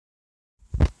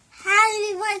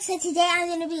everyone, so today I'm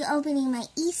going to be opening my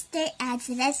Easter egg,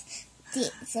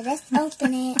 so let's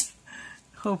open it.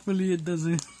 Hopefully it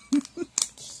doesn't.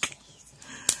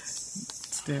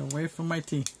 Stay away from my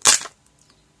tea.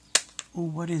 Oh,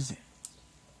 what is it?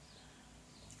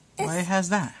 Why it has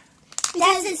that?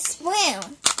 That's a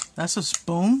spoon. That's a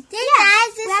spoon?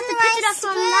 Guys, this we have to pick it up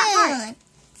from that part.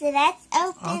 So let's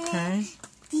open Okay. it.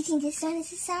 Do you think this one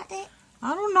is salted?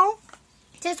 I don't know.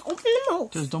 Just open the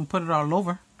mouth. Just don't put it all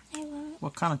over. I won't.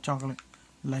 What kind of chocolate?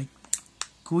 Like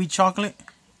gooey chocolate?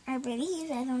 I believe.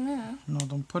 I don't know. No,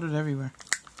 don't put it everywhere.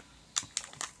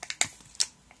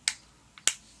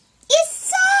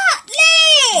 It's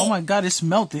salted! Oh my god, it's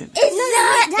melted. It's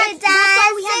salted. That's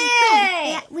why we have a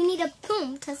spoon. We need a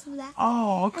spoon because of that.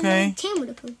 Oh, And okay. then came with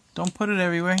a spoon. Don't put it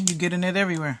everywhere. You're getting it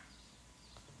everywhere.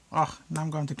 Oh, now I'm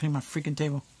going to clean my freaking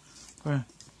table. Go ahead.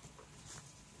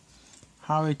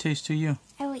 How it tastes to you?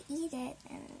 I will eat it.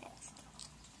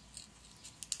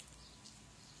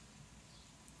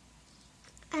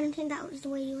 I don't think that was the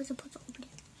way you were supposed to open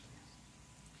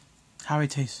it. How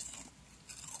it tastes?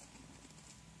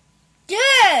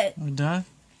 Good. It does?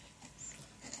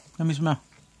 Let me smell.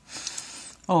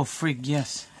 Oh, freak,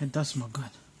 yes. It does smell good.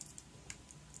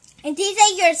 And these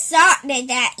are your salted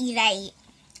that you like.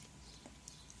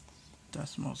 That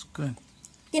smells good.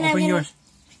 Then Open yours.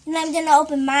 Then I'm going to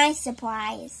open my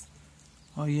surprise.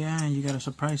 Oh, yeah, and you got a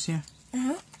surprise here?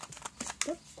 Uh-huh.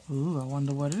 Ooh, I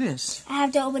wonder what it is. I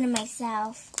have to open it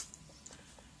myself.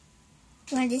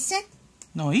 You want this one?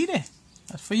 No, eat it.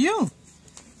 That's for you.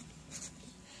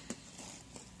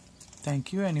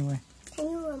 Thank you anyway. Can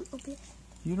you open it?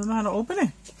 You don't know how to open it?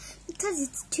 Because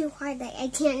it's too hard. Like, I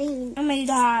can't even. Oh my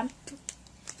god.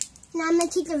 Now I'm going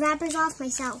to take the wrappers off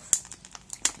myself.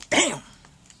 Bam!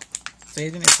 Say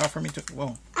it, it's hard for me to...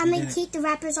 Whoa. I'm you going did to it. take the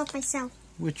wrappers off myself.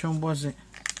 Which one was it?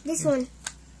 This one.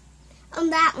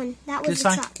 That one. That was This the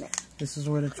side? chocolate. This is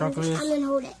where the chocolate I'm is? going to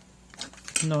hold it.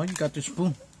 No, you got the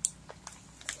spoon.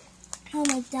 Oh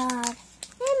my god.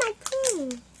 Hey, my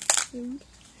spoon.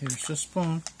 Here's the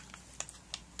spoon.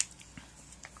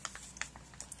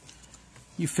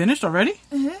 You finished already?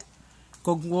 Mm-hmm.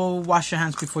 Go wash your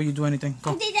hands before you do anything.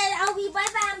 Go. I'll be right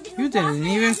back. I'm gonna You didn't wash my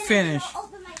even hands and I'm finish. gonna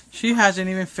open my- She hasn't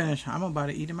even finished. I'm about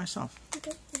to eat it myself.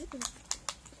 Okay.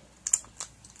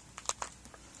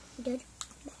 You good?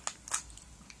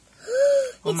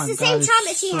 Oh It's my the God, same it's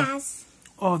chocolate she so- has.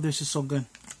 Oh, this is so good.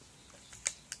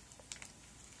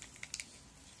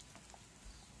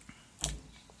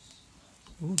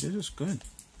 Ooh, this is good.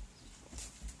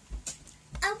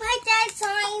 Oh my god,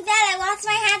 sorry that I washed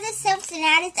my hands and soap, so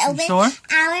now let's open sure?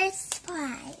 our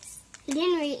surprise.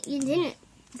 You didn't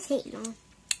say it long.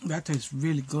 That tastes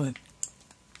really good.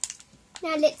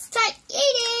 Now let's start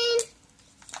eating.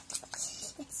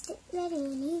 Let's get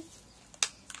ready.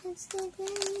 Let's get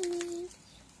ready.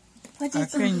 What I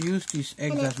is can use these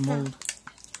eggs And as it's mold.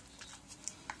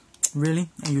 Really?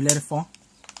 And you let it fall?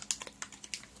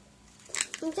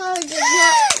 Because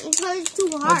it's too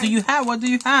hard. What do you have? What do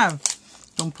you have?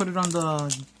 Don't put it on the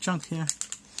chunk here.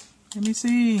 Let me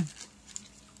see.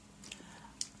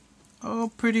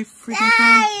 Oh, pretty freaking cool.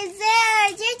 Guys,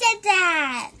 there, look at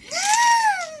that.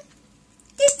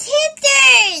 The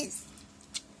stickers.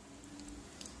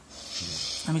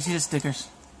 Let me see the stickers.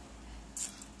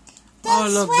 They're Oh,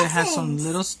 look, they have some Sweatins.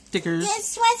 little stickers.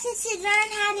 This was to learn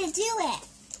how to do it.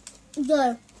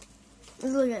 There.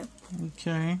 Look there.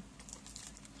 Okay.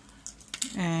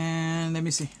 And let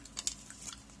me see.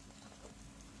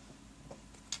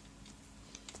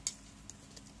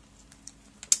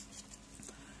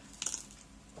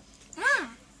 Ah,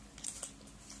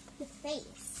 the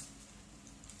face.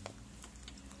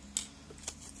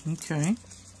 Okay.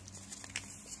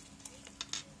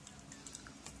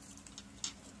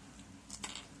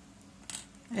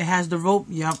 It has the rope.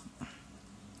 Yep.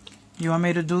 You want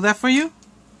me to do that for you?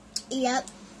 Yep.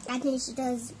 I think she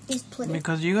does. Just put it.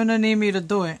 Because you're gonna need me to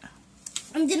do it.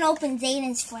 I'm gonna open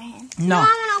Zayden's for him. No. I want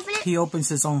to open it. He opens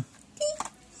his own. Can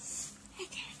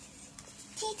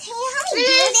you tell me how he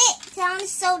did it? Tell him to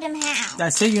show them how.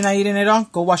 That's it? You're not eating it all?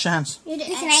 Go wash your hands. You did.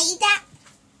 Can I eat that?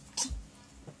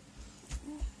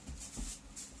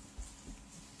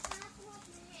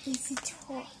 It's a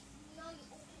toy.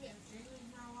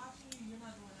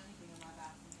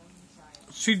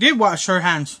 She did wash her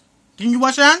hands. Didn't you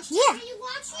wash your hands? Yeah. you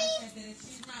watch me?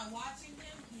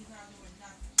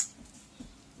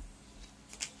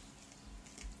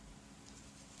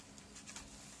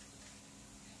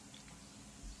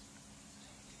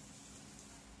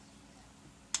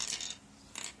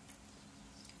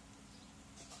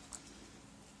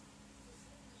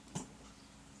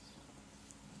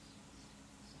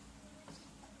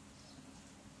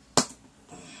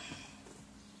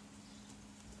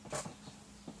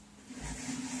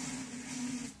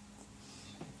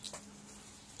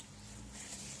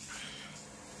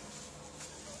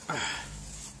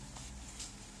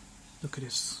 Look at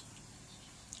this.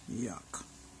 Yuck.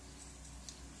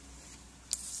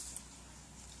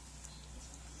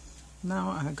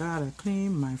 Now I gotta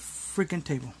clean my freaking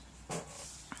table.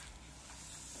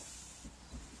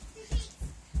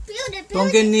 Build it, build Don't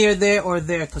it. get near there or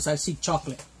there because I see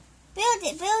chocolate. Build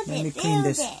it, build Let me it, clean build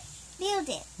this. it. Build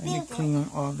it, Let me build it. clean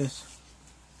all this.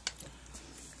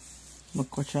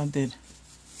 Look what y'all did.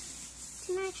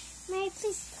 May I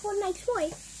please hold my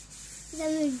toy?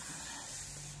 Then,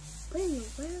 what in the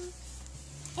world?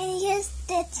 And here's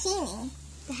the teeny.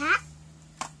 The hat?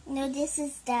 No, this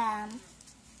is the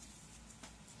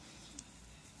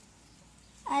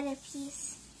other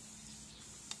piece.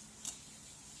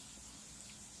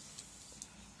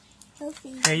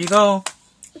 Hopefully. Here you go.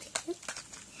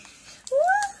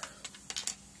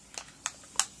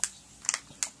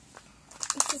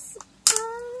 This is,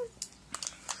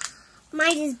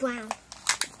 mine is brown.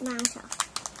 Brown stuff.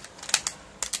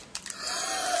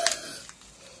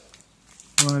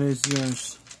 What is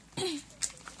yours?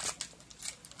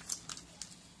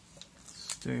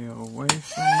 Stay away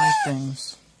from my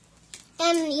things.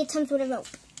 And it comes with a rope.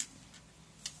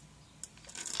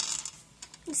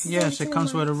 Yes, it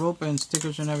comes with a rope and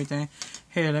stickers and everything.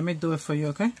 Here, let me do it for you,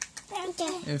 okay? Okay.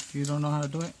 If you don't know how to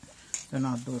do it, then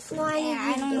I'll do it for No, you.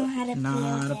 I don't know how to build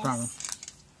Not a this. problem.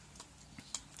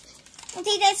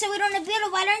 Okay, guys, so we don't build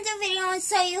it. Why don't the video and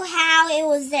show you how it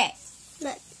was there?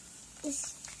 Look.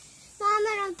 No,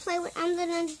 I'm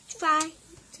gonna try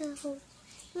to hold.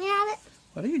 Can I have it?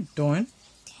 What are you doing?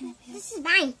 This is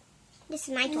mine. This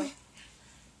is my toy.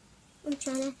 I'm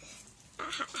trying to.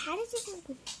 How did you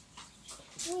happen?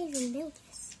 How did you even build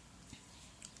this?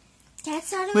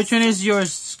 That's all. Which one is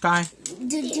yours, Sky? The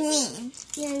dream.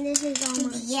 Yeah, and this is all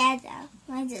mine. Yeah,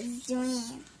 though. Mine's a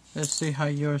dream. Let's see how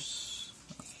yours.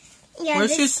 Yeah,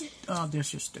 Where's this, your? Oh,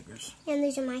 there's your stickers. and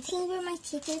these are my. Can you put my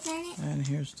stickers on it? And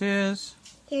here's this.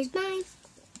 Here's mine.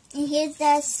 And here's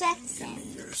the section.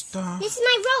 Your stuff. This is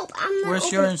my rope. I'm not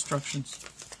Where's your instructions?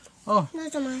 Oh,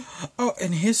 Those are mine. oh,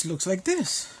 and his looks like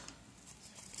this.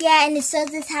 Yeah, and it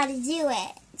shows us how to do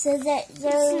it. So that This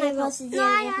you're is my supposed to rope. do No,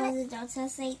 I it. You're got supposed to do it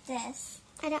just like this.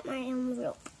 I got my own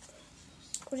rope.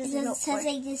 What It is the rope just for? says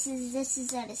like this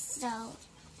is what it's so.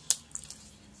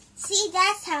 See,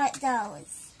 that's how it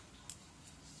goes.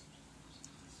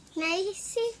 Now you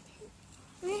see.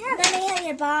 Let me have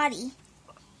your body.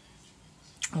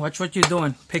 Watch what you're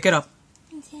doing. Pick it up.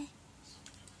 Okay.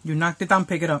 You knocked it down.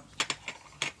 Pick it up.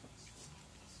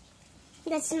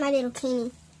 That's my little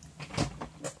teeny.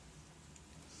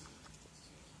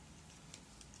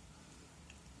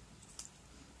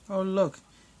 Oh, look.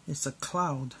 It's a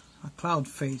cloud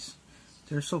face.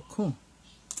 They're so cool.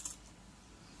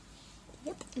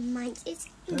 Yep, mine is.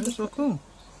 They're so cool.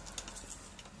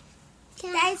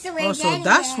 That's the way. Oh, so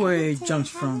that's where it jumps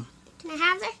from. Can I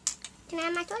have it? Can I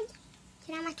have my toy?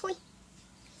 Can I have my toy?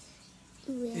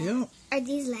 Yeah. Yep. Are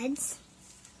these legs?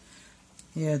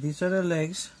 Yeah, these are the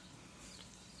legs,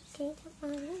 Can you take my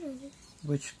legs?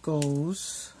 which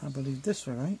goes, I believe, this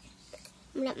way, right?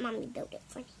 I'm gonna let mommy build it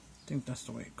for you. I think that's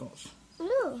the way it goes.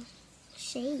 Ooh,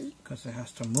 shade. Because it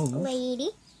has to move. Lady.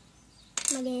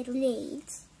 My little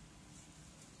legs.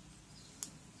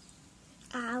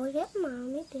 I will get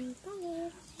mommy build my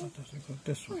little. Or does it go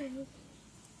this way?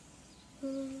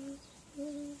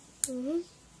 Mm-hmm.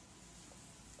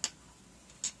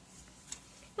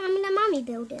 I'm gonna mommy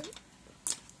build it.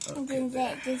 And Okay, then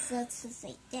there. this looks just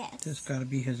like this. This got to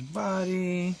be his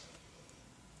body.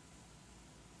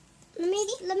 Let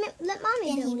mommy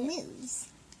And he build it. moves.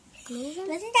 Move him.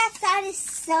 Doesn't that sound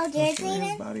so That's where his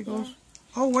dirty? body goes.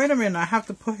 Oh, wait a minute. I have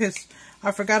to put his...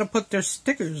 I forgot to put their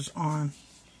stickers on.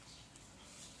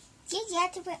 Yeah, you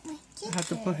have to put my I have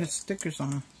to put his stickers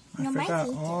on. I No, my forgot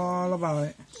stickers. all about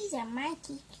it. These are my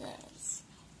teachers.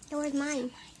 Where's mine?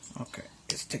 Okay,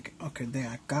 it's ticket. Okay, there.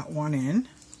 I got one in.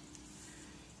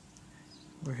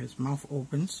 Where his mouth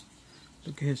opens.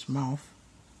 Look at his mouth.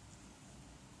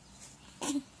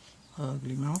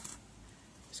 Ugly mouth.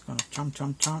 It's gonna chomp,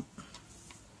 chomp, chomp.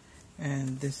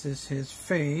 And this is his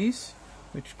face,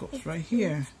 which goes right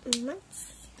here.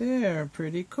 There,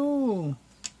 pretty cool.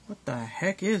 What the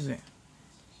heck is it?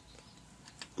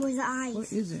 Where's the eyes?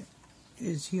 What is it?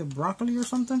 Is he a broccoli or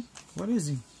something? What is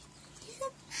he?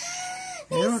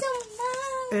 They're don't- so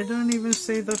long. It don't even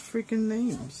say the freaking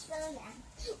names. Slow down.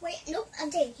 Wait, nope, I'm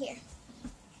taking here.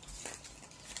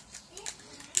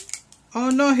 Oh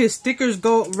no, his stickers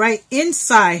go right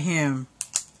inside him.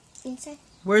 Inside?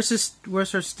 Where's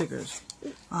her stickers?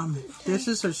 This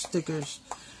is her stickers.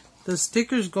 The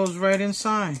stickers goes right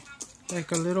inside.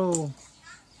 Like a little...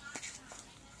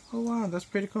 Oh wow, that's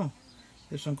pretty cool.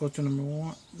 This one goes to number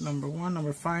 1,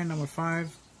 number 5, number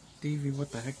 5. Stevie,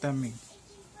 what the heck that means?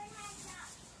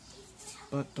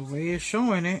 But the way it's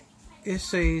showing it, it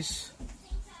says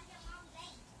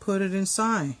put it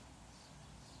inside.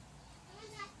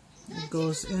 It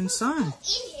goes inside.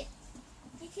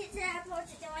 The kids are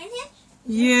supposed to join him?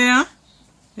 Yeah.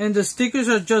 And the stickers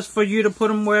are just for you to put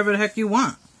them wherever the heck you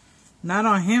want. Not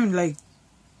on him, like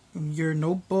your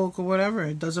notebook or whatever.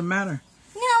 It doesn't matter.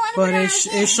 No, I But want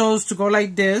it shows to go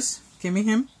like this. Give me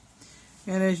him.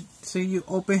 And it, so you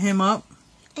open him up.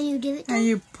 And you give it to And him?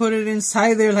 you put it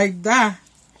inside there like that.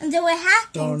 And then what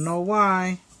happens? Don't know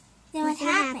why. Then what What's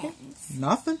gonna happen? happens?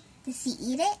 Nothing. Does he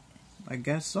eat it? I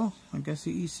guess so. I guess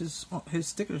he eats his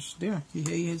stickers. There. He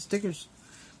ate his stickers.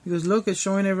 Because look, it's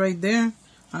showing it right there.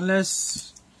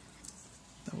 Unless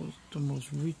that was the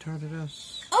most retarded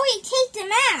ass. Oh, he taked them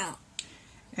out.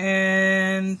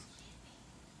 And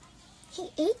He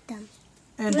ate them.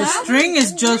 the Well, string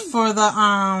is just for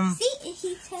the See,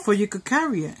 he took. for you could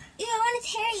carry it. Yeah, I want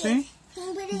to carry See? it. Can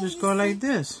you put it You in just the go like sink?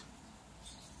 this.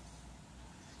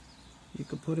 You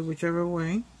could put it whichever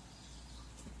way.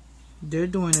 They're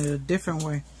doing it a different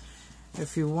way.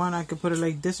 If you want, I could put it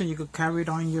like this, and you could carry it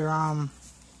on your On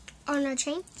a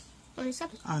chain? Or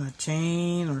something? on a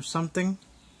chain or something.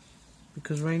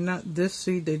 Because right now, this,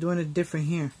 see, they're doing it different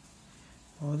here.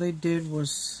 All they did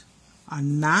was a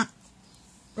knot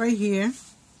right here.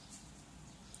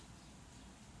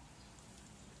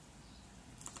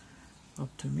 Up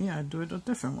to me, I do it a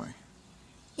different way.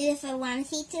 If I want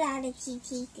to take it out, I can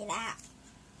take it out.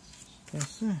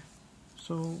 That's it.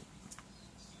 So,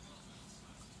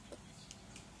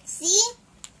 See?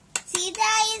 See,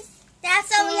 guys? That's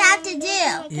what we have to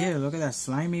do. yeah, look at that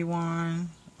slimy one.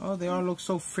 Oh, they all look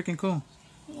so freaking cool.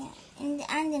 Yeah, and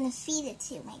I'm going to feed it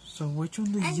to my... So, which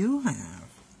one do you have?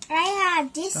 I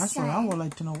have this That's one. what I would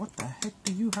like to know. What the heck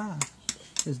do you have?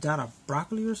 Is that a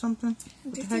broccoli or something?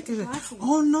 What the This heck is is it? broccoli.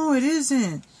 Oh, no, it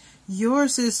isn't.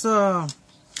 Yours is, oh,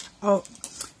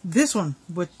 this one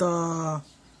with the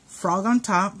frog on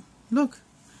top. Look,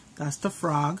 that's the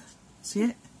frog. See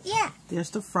it? Yeah,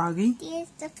 There's the froggy there's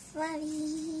the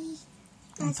flubby.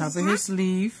 on That's top his of his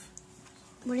sleeve.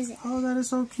 What is it? Oh, that is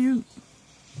so cute.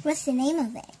 What's the name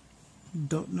of it?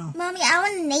 Don't know. Mommy, I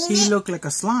want to name He it. looked like a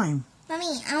slime. Mommy,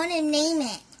 I want to name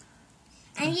it.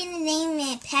 I'm going to name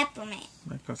it Peppermint.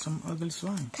 Like some ugly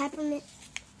slime. Peppermint.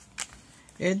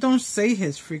 It don't say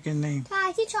his freaking name. Ah,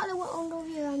 I think chocolate went all over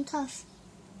your tough.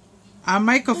 I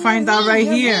might could find out right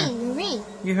here. Your ring.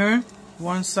 You heard?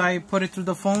 Once I put it through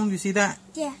the phone, you see that?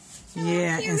 Yeah.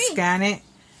 Yeah, your and ring. scan it.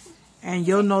 And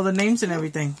you'll know the names and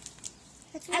everything.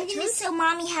 That's I'm going to show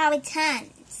Mommy how it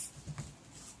turns.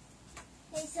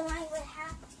 Hey, so Mommy, what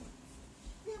happened?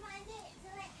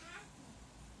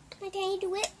 Can you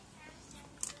do it?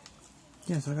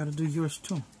 Yes, I gotta do yours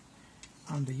too.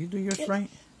 Do you do yours right?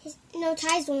 No,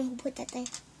 Ty's the one who put that there.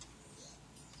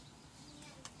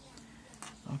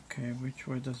 Okay, which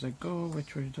way does it go?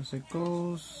 Which way does it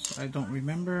go? I don't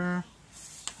remember.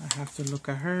 I have to look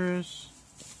at hers.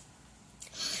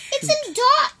 It's a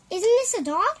dog. Isn't this a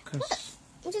dog? Look. 'Cause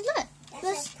Just look.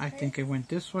 This, I think it went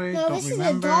this way. no, Don't this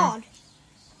remember. is a dog.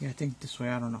 Yeah, I think this way.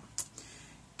 I don't know.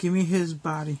 Give me his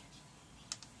body.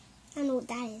 I don't know what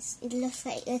that is. It looks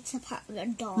like it's a part of a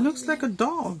dog. Looks like a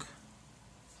dog.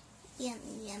 Yum,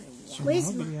 yum, It's yum. an Where's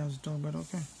ugly ass dog, but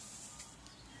okay.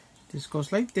 This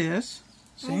goes like this.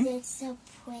 Oh, See? they're so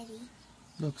pretty.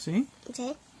 Look, see?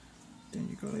 Okay. Then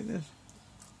you go like this.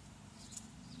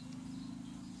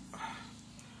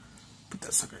 Put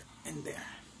that sucker in there.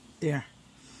 There.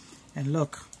 And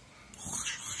look.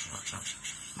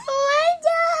 Oh, I'm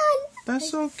done. That's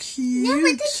so cute. No,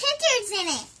 put the stickers in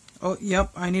it. Oh,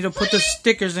 yep. I need to put the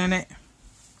stickers in it.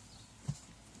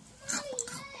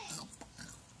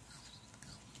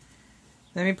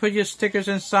 Let me put your stickers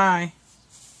inside.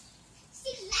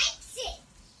 She likes it.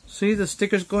 See, the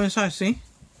stickers go inside. See?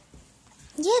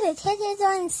 Yeah, the stickers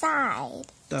are inside.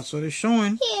 That's what it's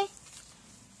showing. Here.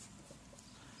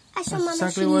 I show That's Mama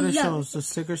exactly she what it loves shows. The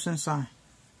stickers inside.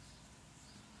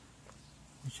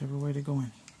 Whichever way they go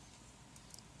in.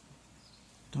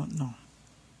 Don't know.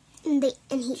 And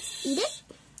he eat it?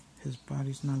 His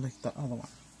body's not like the other one.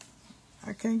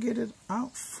 I can't get it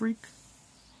out, freak.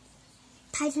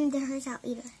 Ty's into hers out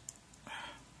either.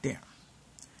 There.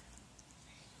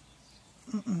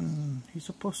 He's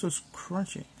supposed to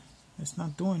crunch it. It's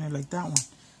not doing it like that one.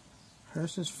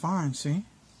 Hers is fine, see?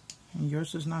 And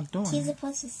yours is not doing She's it.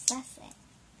 supposed to suss it.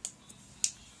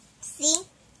 See?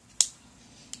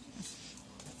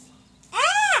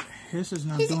 Ah! His is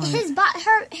not His doing his it. body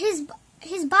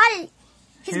His-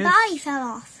 body fell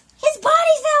off. His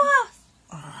body fell off.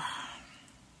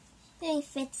 Let me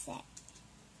fix it.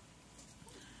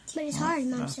 But it's hard,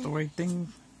 Mom That's said. the right thing.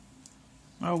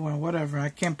 Oh, well, whatever. I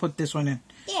can't put this one in.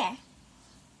 There.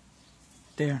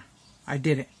 There. I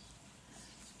did it.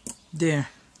 There.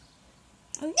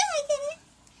 No, I didn't.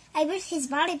 I put his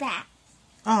body back.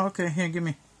 Oh, okay. Here, give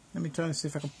me. Let me try to see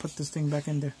if I can put this thing back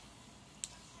in there.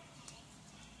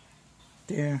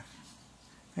 There.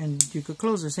 And you could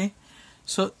close it, see?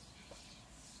 So,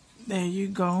 there you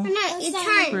go. No, it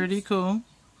turns. Pretty cool.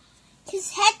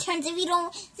 His head turns if you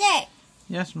don't. There.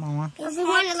 Yes, Mama. If we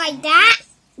want it like that,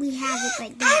 we have it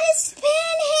like How that. to spin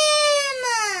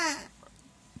him?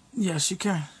 Yes, you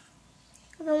can.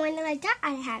 If I want it like that,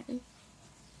 I have it.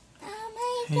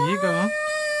 Oh my Here you go.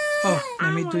 Oh,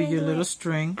 let me I do wanna your do little it.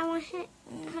 string. I want it.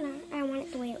 Hold on. I want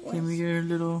it the way it was. Give me your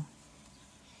little...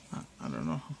 I don't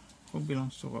know who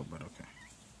belongs to what, but okay.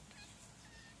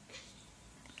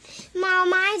 Mom,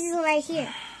 mine is right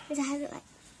here. Because I have it like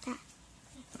that.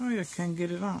 Oh, you can't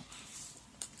get it out.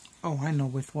 Oh, I know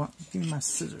with what. Give me my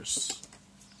scissors.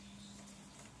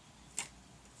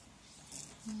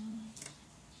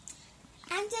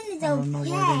 I'm doing it I don't know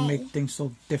okay. why they make things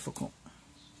so difficult.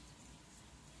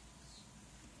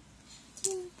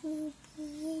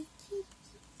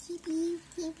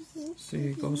 See,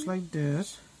 it goes like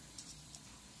this.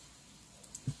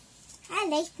 I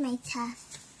like my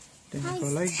teeth. Then you go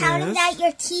like Tell them this. that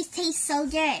your teeth taste so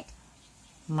good.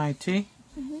 My tea?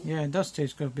 Yeah, it does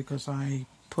taste good because I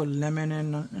put lemon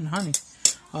and honey.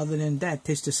 Other than that, it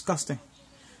tastes disgusting.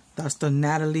 That's the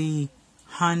Natalie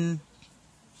Hun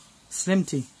Slim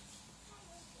Tea.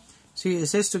 See, it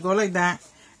says to go like that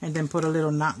and then put a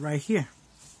little knot right here.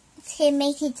 To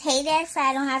make it tater so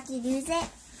I don't have to use it.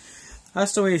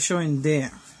 That's the way it's showing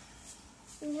there.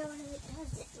 No, it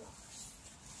does it.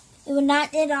 It will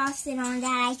not get off it on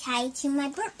that I tied to my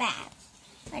book bag.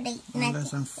 Or they,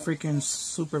 Unless I'm freaking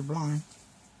super blind.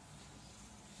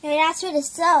 no, that's what it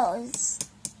shows.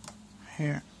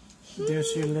 Here.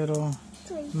 There's your little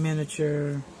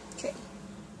miniature,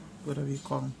 whatever you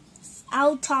call them.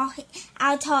 I'll taught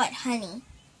it honey.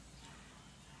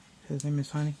 His name is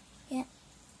Honey.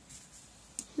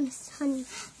 Miss Honey.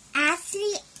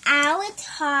 Actually, I would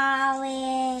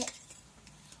call it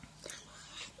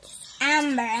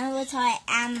Amber. I would call it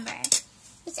Amber.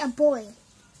 It's a boy.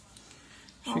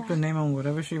 She could name him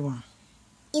whatever she wants.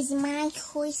 It's my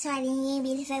choice, so I didn't name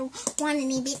it because I want to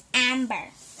name it Amber.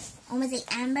 I want to say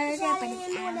Amber, So I but name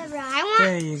it's Amber. whatever I want.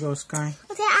 There you go, Sky.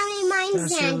 Okay, I'll name mine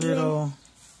That's your Sandra. little,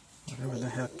 whatever the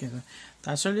heck is it.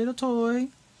 That's her little toy.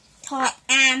 Call it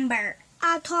Amber.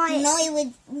 I'll call You it. know it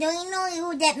would. Don't you know it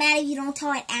would get mad if you don't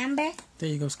call it Amber? There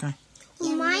you go, Sky.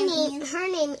 My name,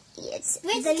 her name is.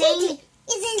 Where's the the name. kitty?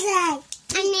 It's inside.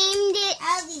 I named it.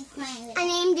 I'll be playing with I it.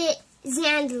 named it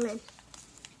Zandalin.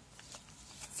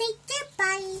 Say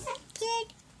goodbye.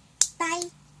 Goodbye.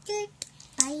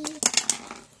 Goodbye.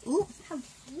 Ooh. I'm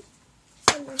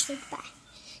gonna say bye.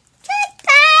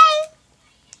 Goodbye.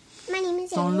 My name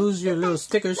is. Don't lose your little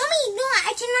stickers. Mommy, no,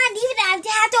 I cannot leave it.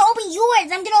 I have to open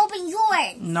yours. I'm gonna open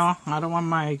yours. No, I don't want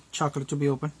my chocolate to be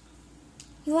open.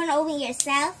 You want to open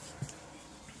yourself?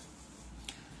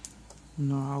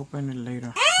 No, I'll open it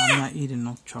later. I'm not eating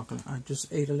no chocolate. I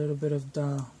just ate a little bit of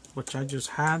the, which I just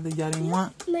had that y'all didn't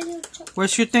want. My little chocolate.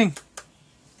 Where's your thing?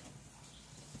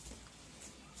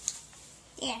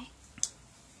 There.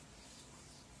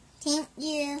 Thank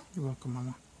you. You're welcome,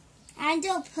 Mama. I'm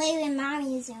gonna play with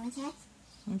Mommy's room, okay?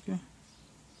 Okay.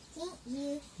 Thank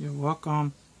you. You're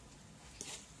welcome.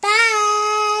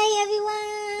 Bye,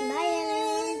 everyone. Bye,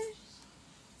 everyone.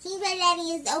 Seems like Daddy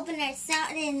is opening our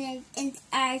salt and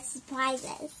our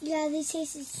surprises. Yeah, this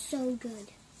taste is so good.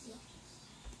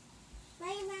 Bye,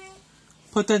 bye.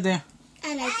 Put that there.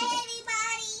 I Bye, like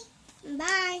it. everybody.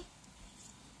 Bye.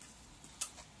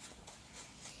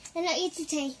 And I eat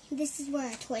today. This is where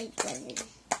our toy goes in.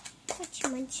 Munch,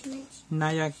 munch, munch. Now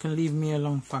y'all can leave me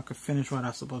alone so I can finish what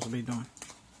I'm supposed to be doing.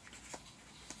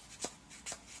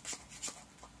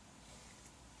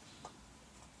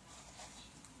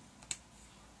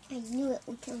 I knew it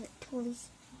would turn it toys.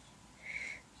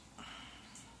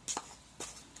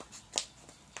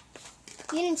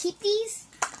 You didn't keep these?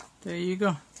 There you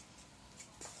go.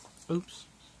 Oops.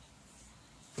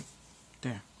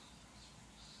 There.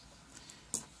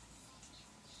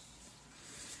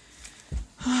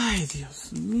 Ay,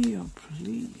 Dios mío,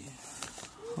 please.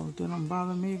 Hope they don't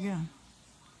bother me again.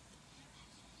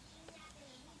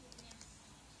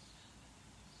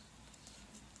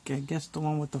 Okay, I guess the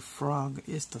one with the frog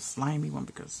is the slimy one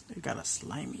because it got a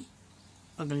slimy,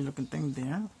 ugly looking thing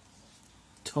there.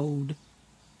 Toad.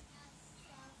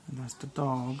 And that's the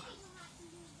dog.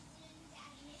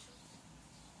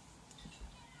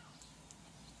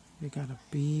 We got a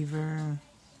beaver.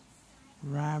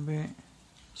 rabbit,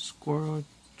 squirrel,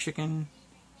 chicken,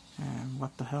 and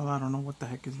what the hell, I don't know what the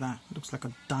heck is that. Looks like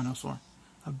a dinosaur,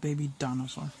 a baby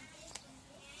dinosaur.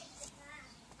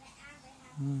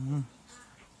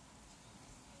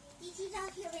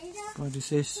 But it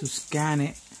says to scan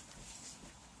it.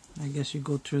 I guess you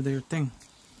go through their thing.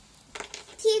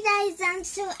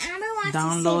 So Amber wants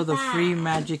Download to the say free bye.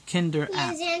 Magic Kinder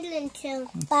app. Here's Andlin too.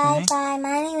 Bye bye.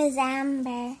 My name is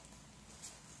Amber.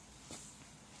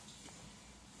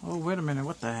 Oh, wait a minute.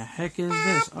 What the heck is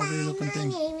this ugly looking My thing?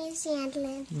 name is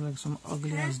Andlin. You like some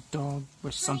ugly ass dog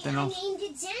with something else. I named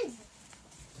it Andlin.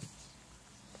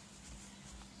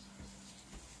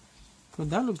 But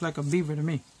that looks like a beaver to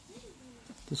me.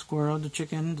 The squirrel, the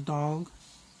chicken, the dog,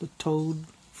 the toad,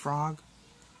 frog,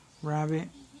 rabbit,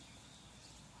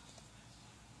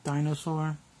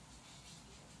 dinosaur,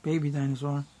 baby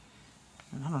dinosaur,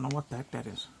 and I don't know what the heck that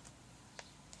is.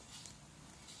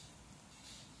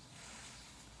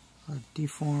 A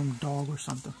deformed dog or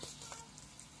something.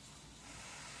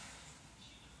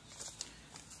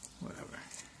 Whatever.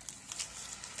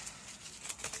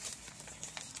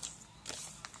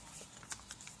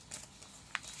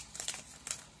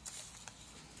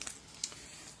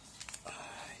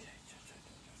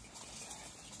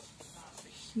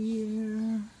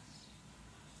 Here.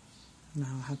 Now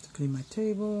I have to clean my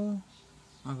table.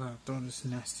 I gotta throw this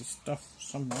nasty stuff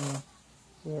somewhere.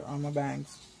 Where are my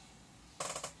bags?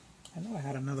 I know I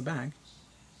had another bag.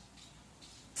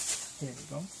 Here we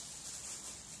go.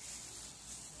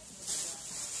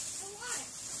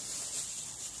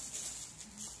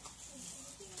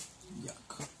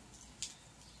 Yuck.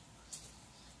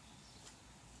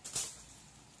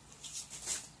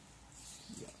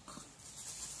 Yuck.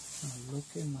 Now look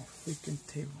at my freaking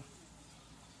table.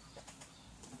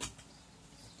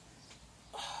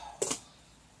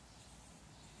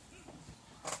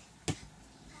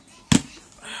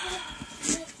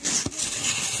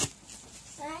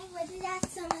 Wasn't that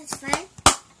so much fun?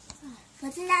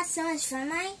 Wasn't that so much fun,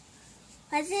 Mike?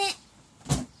 Was it?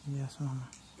 Yes, Mama.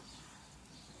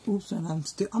 Oops, and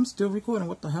I'm still recording.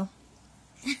 What the hell?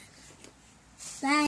 Bye.